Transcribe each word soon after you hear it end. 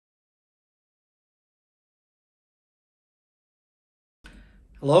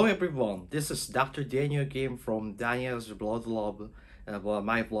Hello everyone, this is Dr. Daniel again from Daniel's Blood Lab,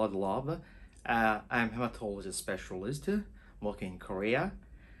 my blood lab. I'm hematology specialist working in Korea.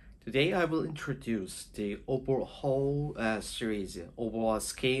 Today I will introduce the overall series, overall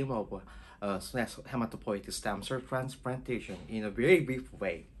scheme of hematopoietic stem cell transplantation in a very brief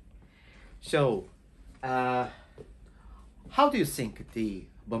way. So, uh, how do you think the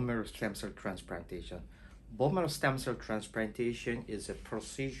bone marrow stem cell transplantation? Bone marrow stem cell transplantation is a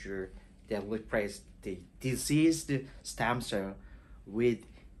procedure that replaces the diseased stem cell with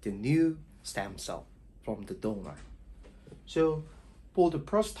the new stem cell from the donor. So, for the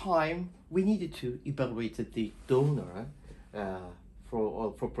first time, we needed to evaluate the donor for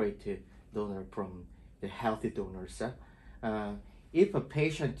appropriate donor from the healthy donors. If a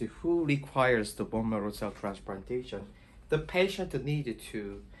patient who requires the bone marrow cell transplantation, the patient needed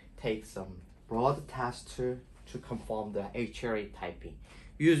to take some blood test to confirm the HLA typing.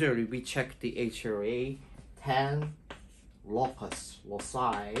 Usually we check the HLA 10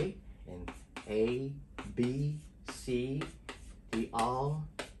 loci in A, B, C, D, R,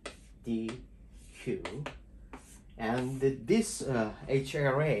 D, Q. And this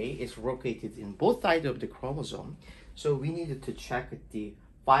HLA is located in both sides of the chromosome. So we needed to check the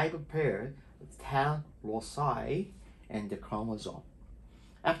 5 pair, 10 loci and the chromosome.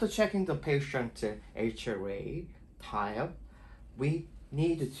 After checking the patient HLA type, we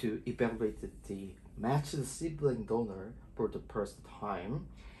need to evaluate the matched sibling donor for the first time.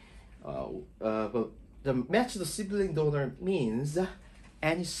 But the matched sibling donor means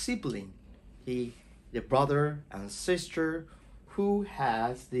any sibling, the brother and sister who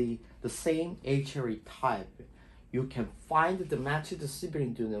has the same HLA type. You can find the matched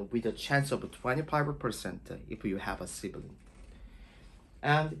sibling donor with a chance of 25% if you have a sibling.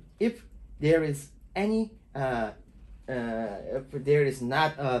 And if there is any, if there is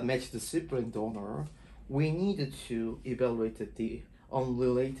not a matched sibling donor, we need to evaluate the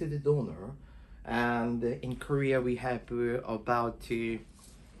unrelated donor. And in Korea, we have about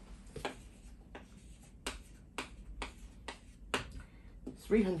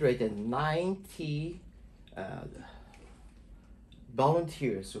 390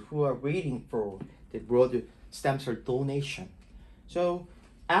 volunteers who are waiting for the blood stem cell donation. So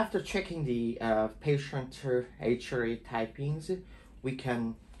after checking the patient HLA typings, we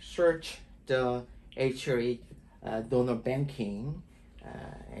can search the HLA donor banking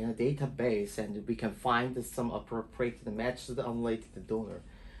in a database, and we can find some appropriate matched unrelated donor.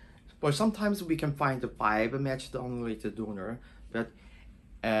 But sometimes we can find the 5 matched unrelated donor, but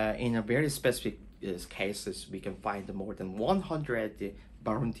in a very specific cases, we can find more than 100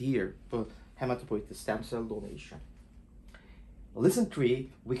 volunteer for hematopoietic stem cell donation. Lesson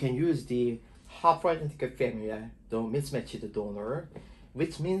 3, we can use the haploidentical family mismatched donor,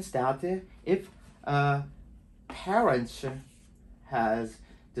 which means that if parents has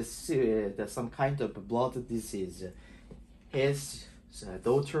some kind of blood disease, his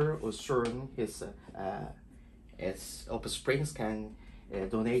daughter or son, his offspring can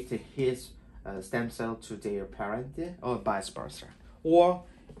donate his stem cell to their parent or vice versa. Or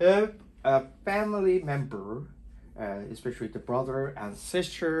if a family member, especially the brother and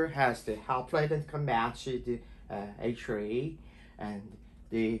sister, has the haploidentical matched HLA, and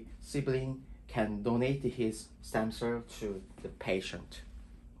the sibling can donate his stem cell to the patient.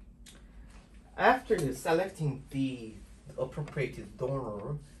 After selecting the appropriate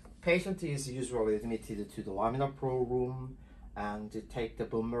donor, patient is usually admitted to the laminar flow room and take the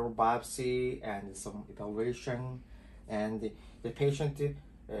bone marrow biopsy and some evaluation, and the patient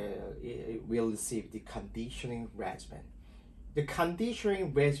will receive the conditioning regimen. The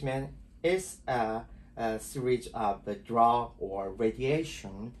conditioning regimen is a series of drug or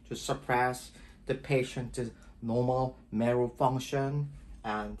radiation to suppress the patient's normal marrow function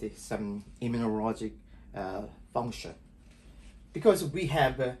and some immunologic function. Because we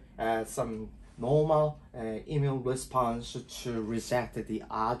have some normal immune response to reject the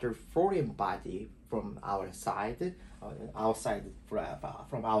other foreign body from our side,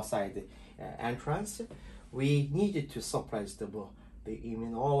 from outside entrance, we needed to suppress the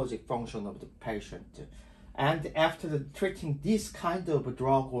immunologic function of the patient. And after treating this kind of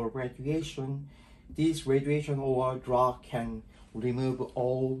drug or radiation, this radiation or drug can remove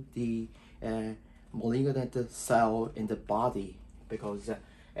all the malignant cell in the body, because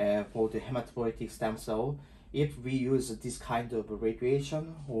for the hematopoietic stem cell, if we use this kind of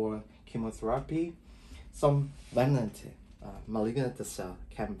radiation or chemotherapy, some malignant cell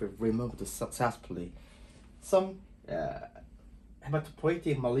can be removed successfully. Some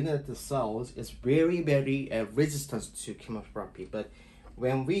hematopoietic malignant cells is very resistant to chemotherapy, but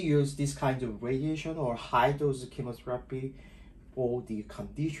when we use this kind of radiation or high dose chemotherapy for the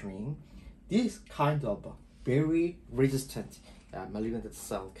conditioning, this kind of very resistant malignant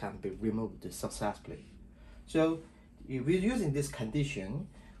cell can be removed successfully. So if we're using this condition,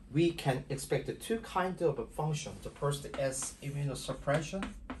 we can expect two kinds of functions. The first is immunosuppression.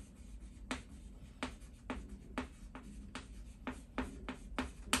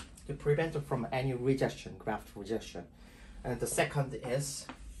 To prevent from any rejection, graft rejection. And the second is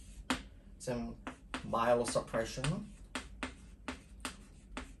some myelosuppression,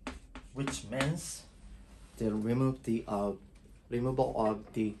 which means the removal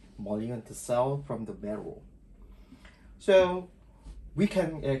of the malignant cell from the marrow. So we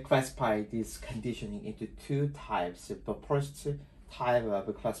can classify this conditioning into two types. The first type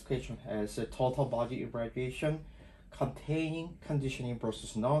of classification is total body irradiation containing conditioning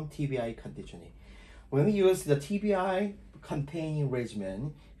versus non-TBI conditioning. When we use the TBI containing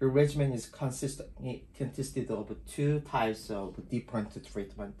regimen, the regimen is consisted of two types of different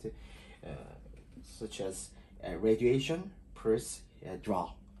treatment, such as radiation plus drug.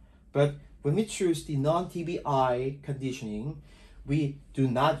 But when we choose the non-TBI conditioning, we do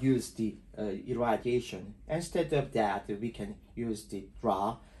not use the irradiation. Instead of that, we can use the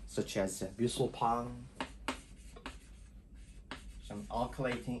drug such as busulfan, some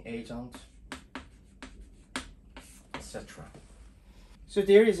alkylating agent, etc. So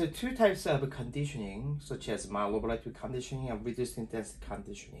there is two types of conditioning, such as myeloablative conditioning and reduced intensity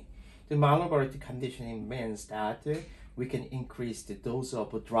conditioning. The myeloablative conditioning means that we can increase the dose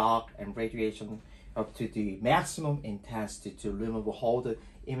of drug and radiation up to the maximum intensity to remove all the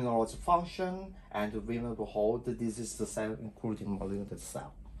immunologic function and remove all the diseased cell, including malignant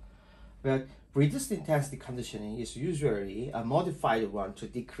cell. But reduced intensity conditioning is usually a modified one to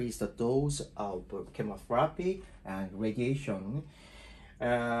decrease the dose of chemotherapy and radiation.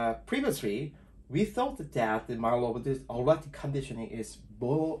 Previously, we thought that the myeloablative conditioning is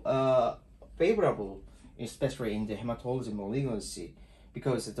more favorable, especially in the hematologic malignancy,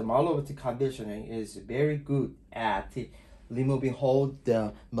 because the myeloablative conditioning is very good at removing all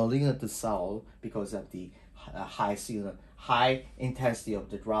the malignant cell because of the high intensity of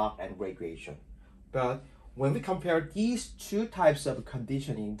the drug and radiation. But when we compare these two types of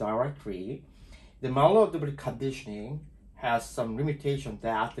conditioning directly, the myeloablative conditioning has some limitation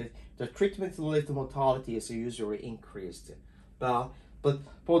that the treatment-related mortality is usually increased. But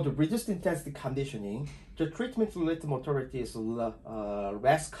for the reduced intensity conditioning, the treatment-related mortality is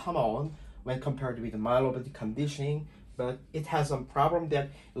less common when compared with the myeloablative conditioning. But it has some problem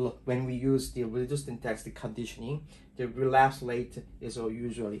that when we use the reduced intensity conditioning, the relapse rate is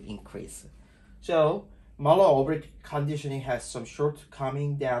usually increased. So myeloablative conditioning has some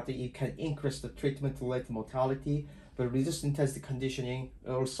shortcoming that it can increase the treatment-related mortality, but reduced intensity conditioning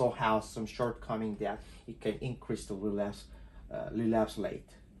also has some shortcoming that it can increase the relapse rate.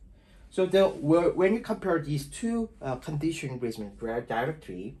 So when you compare these two conditioning regimens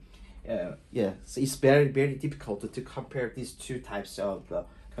directly, so it's very, very difficult to compare these two types of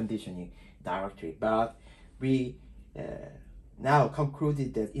conditioning directly. But we now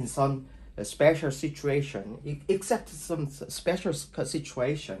concluded that in some special situation, except some special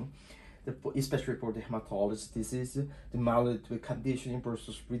situation, especially for the hematologic disease, the myeloablative conditioning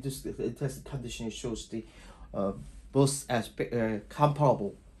versus reduced intensity conditioning shows the both as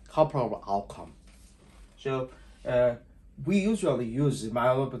comparable outcome. So we usually use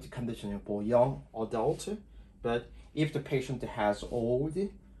myeloablative conditioning for young adults, but if the patient has old,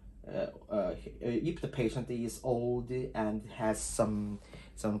 if the patient is old and has some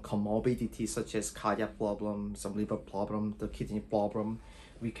comorbidity such as cardiac problem, some liver problem, the kidney problem,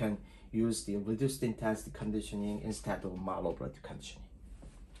 we can use the reduced intensity conditioning instead of myeloablative conditioning.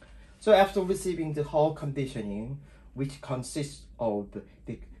 So after receiving the whole conditioning, which consists of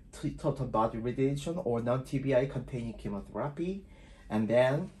the total body radiation or non-TBI containing chemotherapy, and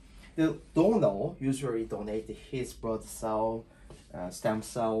then the donor usually donates his blood cell, stem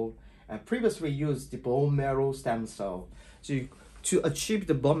cell, and previously used the bone marrow stem cell. So to achieve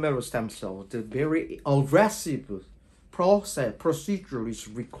the bone marrow stem cell, the very aggressive procedure is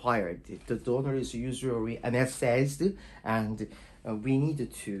required. The donor is usually anesthetized, and we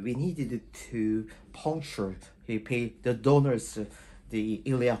needed to puncture the donor's the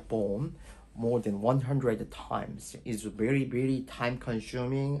iliac bone more than 100 times. It's very, very time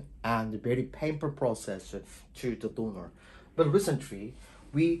consuming and very painful process to the donor. But recently,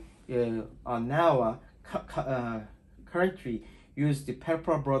 we are now currently use the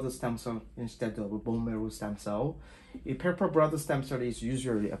peripheral blood stem cell instead of bone marrow stem cell. A peripheral blood stem cell is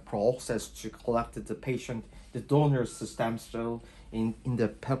usually a process to collect the donor's stem cell in the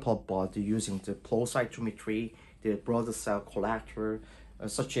peripheral blood using the flow cytometry, the blood cell collector,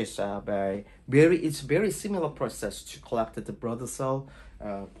 such as it's very similar process to collect the blood cell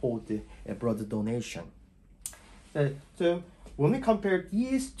for the blood donation. So when we compare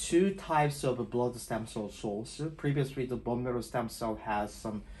these two types of blood stem cell source, previously the bone marrow stem cell has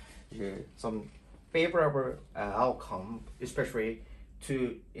some favorable outcome, especially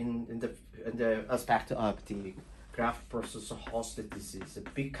in the aspect of the graft versus host disease,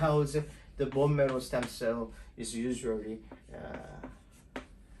 because the bone marrow stem cell is usually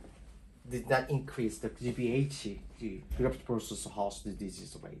did not increase the GVH, the graft versus host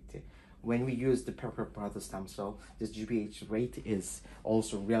disease rate. When we use the peripheral blood stem cell, the GVH rate is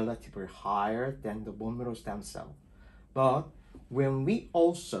also relatively higher than the bone marrow stem cell. But when we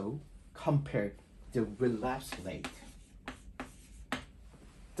also compare the relapse rate,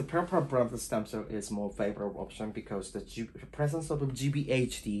 the peripheral blood stem cell is more favorable option because the presence of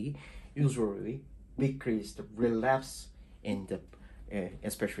GVHD usually decrease the relapse in the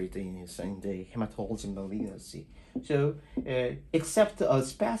especially in the hematologic malignancy. So, except a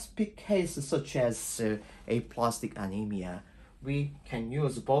specific case such as aplastic anemia, we can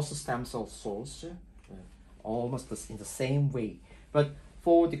use both stem cell source almost in the same way. But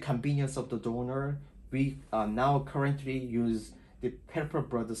for the convenience of the donor, we now currently use the peripheral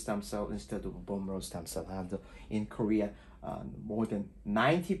blood stem cell instead of bone marrow stem cell. And in Korea, more than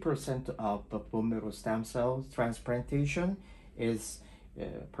 90% of the bone marrow stem cell transplantation is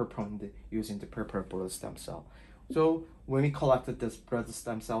performed using the peripheral blood stem cell. So when we collected this blood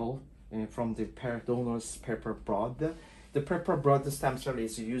stem cell from the donor's peripheral blood, the peripheral blood stem cell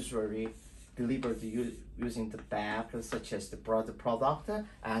is usually delivered using the bag such as the blood product,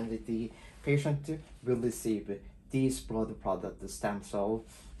 and the patient will receive this blood product, the stem cell,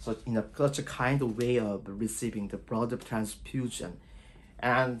 so in such a kind of way of receiving the blood transfusion.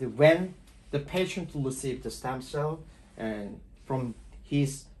 And when the patient receives the stem cell from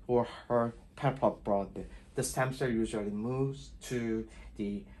his or her peripheral blood, the stem cell usually moves to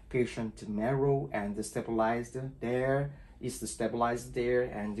the patient marrow and is stabilized there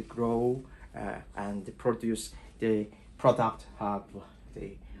and grow and produce the product of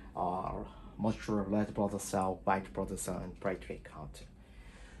the mature red blood cell, white blood cell, and platelet count.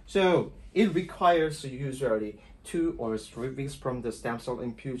 So it requires usually 2 or 3 weeks from the stem cell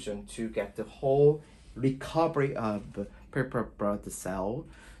infusion to get the whole recovery of peripheral blood cell.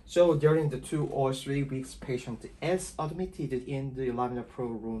 So during the 2 or 3 weeks, patient is admitted in the laminar flow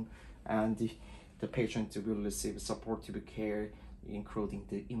room, and the patient will receive supportive care, including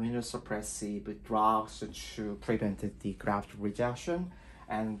the immunosuppressive drugs to prevent the graft rejection,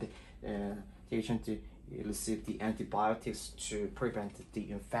 and the patient receive the antibiotics to prevent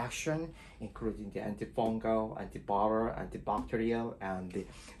the infection, including the antifungal, antiviral, antibacterial, and the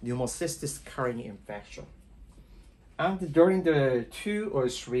pneumocystis carrying infection. And during the 2 or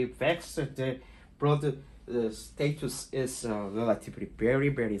 3 weeks, the blood status is relatively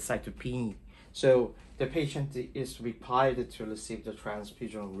very cytopenic. So the patient is required to receive the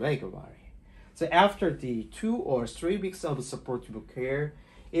transfusion regularly. So after the 2 or 3 weeks of supportive care,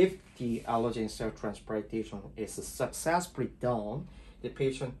 if the allogeneic cell transplantation is successfully done, the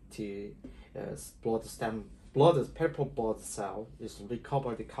patient peripheral blood cell is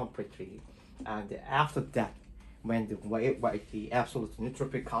recovered completely, and after that, when the absolute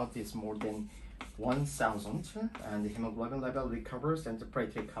neutrophil count is more than 1,000 and the hemoglobin level recovers and the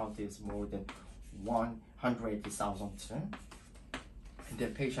platelet count is more than 180,000, the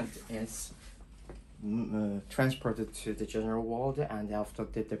patient is transported to the general ward, and after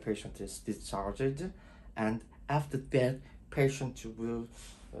that the patient is discharged, and after that patient will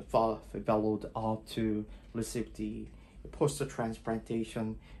followed up to receive the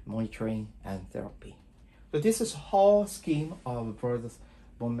post-transplantation monitoring and therapy. So this is whole scheme of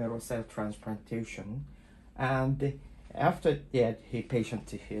bone marrow cell transplantation, and after that the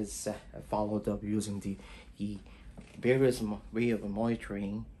patient is followed up using the various way of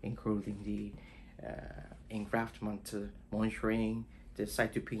monitoring, including the engraftment monitoring, the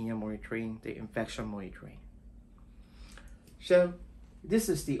cytopenia monitoring, the infection monitoring. So this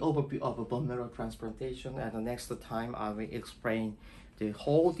is the overview of bone marrow transplantation, and the next time I will explain the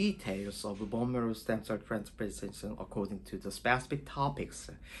whole details of bone marrow stem cell transplantation according to the specific topics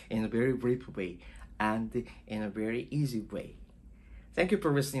in a very brief way and in a very easy way. Thank you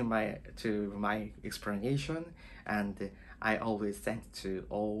for listening to my explanation, and I always thank to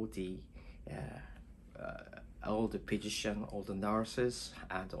all the all the physicians, all the nurses,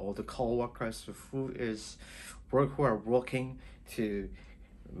 and all the co-workers who are working to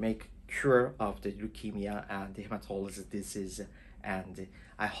make cure of the leukemia and the hematology disease. And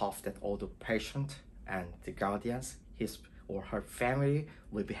I hope that all the patient and the guardians, his or her family,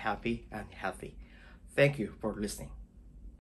 will be happy and healthy. Thank you for listening.